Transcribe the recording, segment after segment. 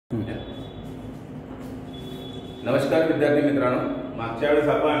नमस्कार विद्यार्थी मित्रांनो, मागच्या वेळेस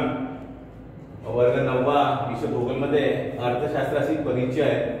आपण वर्ग 9वा विषय भूगोलमध्ये अर्थशास्त्राशी परिचय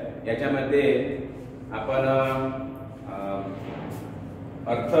याच्यामध्ये आपण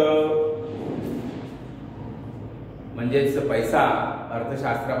अर्थ म्हणजेच पैसा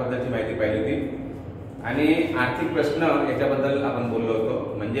अर्थशास्त्राबद्दलची माहिती पाहिली होती आणि आर्थिक प्रश्न याच्याबद्दल आपण बोललो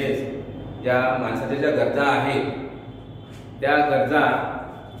होतो। म्हणजेच ज्या माणसाच्या ज्या गरजा आहेत त्या गरजा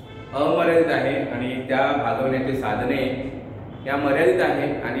अमर्यादित आहे आणि त्या भागवण्याची साधने या मर्यादित आहे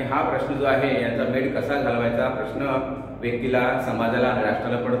आणि हा प्रश्न जो आहे यांचा मेळ कसा घालवायचा प्रश्न व्यक्तीला, समाजाला आणि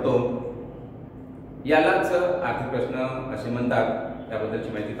राष्ट्राला पडतो, यालाच आर्थिक प्रश्न असे म्हणतात। त्याबद्दलची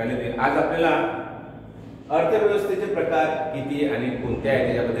माहिती पाहिली। आज आपल्याला अर्थव्यवस्थेचे प्रकार किती आणि कोणते आहेत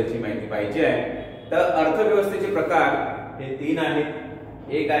त्याच्याबद्दलची माहिती पाहिजे आहे। तर अर्थव्यवस्थेचे प्रकार हे 3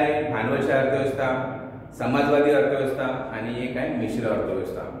 आहेत। एक आहे भांडवलशाही अर्थव्यवस्था, समाजवादी अर्थव्यवस्था आणि एक आहे मिश्र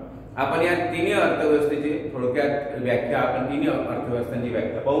अर्थव्यवस्था। आपण या तिन्ही अर्थव्यवस्थेची थोडक्यात व्याख्या, आपण तिन्ही अर्थव्यवस्थांची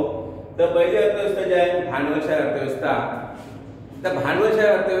व्याख्या पाहू। तर पहिली अर्थव्यवस्था जी आहे भांडवलशाही अर्थव्यवस्था। तर भांडवलशाही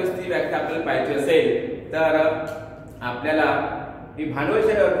अर्थव्यवस्थेची व्याख्या आपल्याला पाहिजे असेल तर आपल्याला ही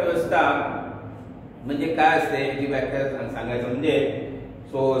भांडवलशाही अर्थव्यवस्था म्हणजे काय असते याची व्याख्या सांगायचं म्हणजे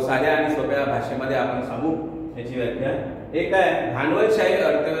साध्या आणि सोप्या भाषेमध्ये आपण सांगू याची व्याख्या। एक आहे भांडवलशाही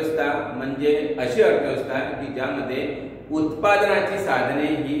अर्थव्यवस्था म्हणजे अशी अर्थव्यवस्था की ज्यामध्ये उत्पादनाची साधने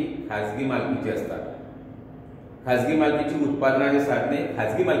ही खाजगी मालकीची असतात। खाजगी मालकीची उत्पादनाची साधने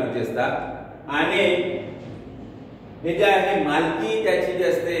खाजगी मालकीची असतात आणि हे जे आहे मालकी त्याची जी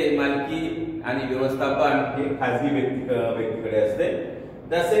असते, मालकी आणि व्यवस्थापन हे खाजगी व्यक्तीकडे असते।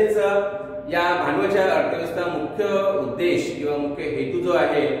 तसेच या भांडवलशाही अर्थव्यवस्था मुख्य उद्देश किंवा मुख्य हेतू जो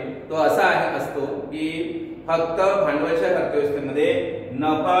आहे तो असा असतो की फक्त भांडवलशाही अर्थव्यवस्थेमध्ये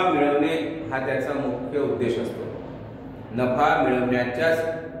नफा मिळवणे हा त्याचा मुख्य उद्देश असतो। नफा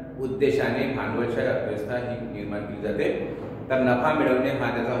मिळवण्याच्याच उद्देशाने भांडवलशाही अर्थव्यवस्था ही निर्माण केली जाते। तर नफा मिळवणे हा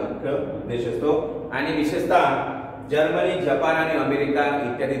त्याचा मुख्य उद्देश असतो आणि विशेषतः जर्मनी, जपान आणि अमेरिका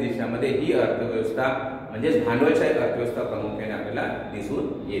इत्यादी देशांमध्ये ही अर्थव्यवस्था म्हणजेच भांडवलशाही अर्थव्यवस्था प्रामुख्याने आपल्याला दिसून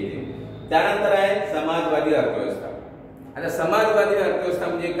येते। त्यानंतर आहे समाजवादी अर्थव्यवस्था। आता समाजवादी अर्थव्यवस्था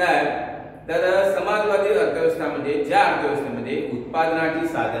म्हणजे काय? तर समाजवादी अर्थव्यवस्था म्हणजे ज्या अर्थव्यवस्थेमध्ये उत्पादनाची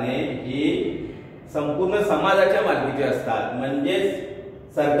साधने ही संपूर्ण समाजाच्या मालकीची असतात,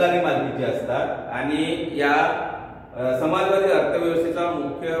 म्हणजेच सरकारी मालकीची असतात आणि या समाजवादी अर्थव्यवस्थेचा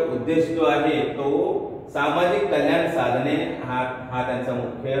मुख्य उद्देश जो आहे तो सामाजिक कल्याण साधने हा त्यांचा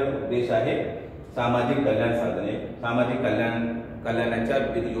मुख्य उद्देश आहे। सामाजिक कल्याण साधने, सामाजिक कल्याणाच्या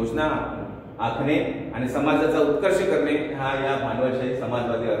योजना आखणे आणि समाजाचा उत्कर्ष करणे हा या भांडवलशाही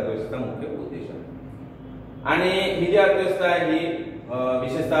समाजवादी अर्थव्यवस्थेचा मुख्य उद्देश आहे। आणि ही जी अर्थव्यवस्था आहे ही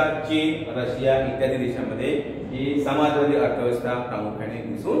विशेषतः चीन, रशिया इत्यादी देशांमध्ये ही समाजवादी अर्थव्यवस्था प्रामुख्याने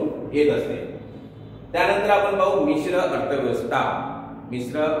दिसून येत असते। त्यानंतर आपण पाहू मिश्र अर्थव्यवस्था।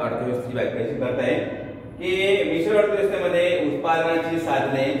 मिश्र अर्थव्यवस्थेची व्याख्या अशी करत आहे की मिश्र अर्थव्यवस्थेमध्ये उत्पादनाची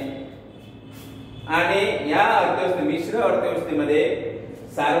साधने आणि या मिश्र अर्थव्यवस्थेमध्ये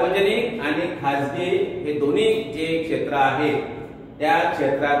सार्वजनिक आणि खाजगी हे दोन्ही जे क्षेत्र आहेत त्या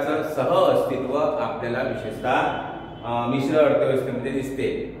क्षेत्राचं सह अस्तित्व आपल्याला विशेषतः मिश्र अर्थव्यवस्थेमध्ये दिसते।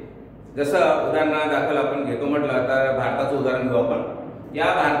 जसं उदाहरणादाखल आपण घेतो म्हटलं तर भारताचं उदाहरण घेऊ आपण।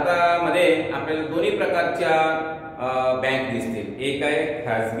 या भारतामध्ये आपल्याला दोन्ही प्रकारच्या बँक दिसतील। एक आहे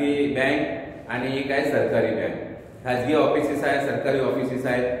खाजगी बँक आणि एक आहे सरकारी बँक। खाजगी ऑफिसेस आहेत, सरकारी ऑफिसेस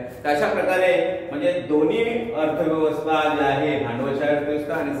आहेत। अशा प्रकारे म्हणजे दोन्ही अर्थव्यवस्था जी आहे भांडवलशाही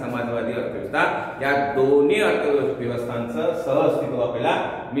अर्थव्यवस्था आणि समाजवादी अर्थव्यवस्था या दोन्ही अर्थव्यवस्थांचं सहअस्तित्व आपल्याला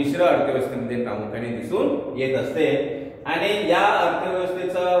मिश्र अर्थव्यवस्थेमध्ये प्रामुख्याने दिसून येत असते। आणि या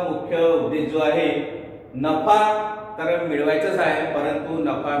अर्थव्यवस्थेचा मुख्य उद्देश जो आहे नफा तर मिळवायचाच आहे, परंतु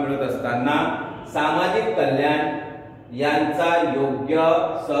नफा मिळवत असताना सामाजिक कल्याण यांचा योग्य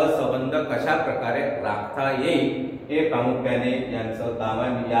सहसंबंध कशा प्रकारे राखता येईल हे प्रामुख्याने यांचं काम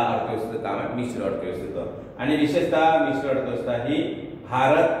आहे। या अर्थव्यवस्थेचं काम आहे मिश्र अर्थव्यवस्थेचं आणि विशेषतः मिश्र अर्थव्यवस्था ही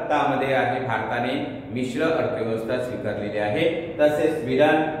भारतामध्ये आहे। भारताने मिश्र अर्थव्यवस्था स्वीकारलेली आहे। तसेच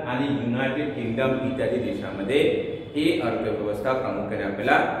स्वीडन आणि युनायटेड किंगडम इत्यादी देशांमध्ये ही अर्थव्यवस्था प्रामुख्याने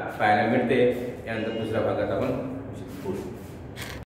आपल्याला पाहायला मिळते। यानंतर दुसऱ्या भागात आपण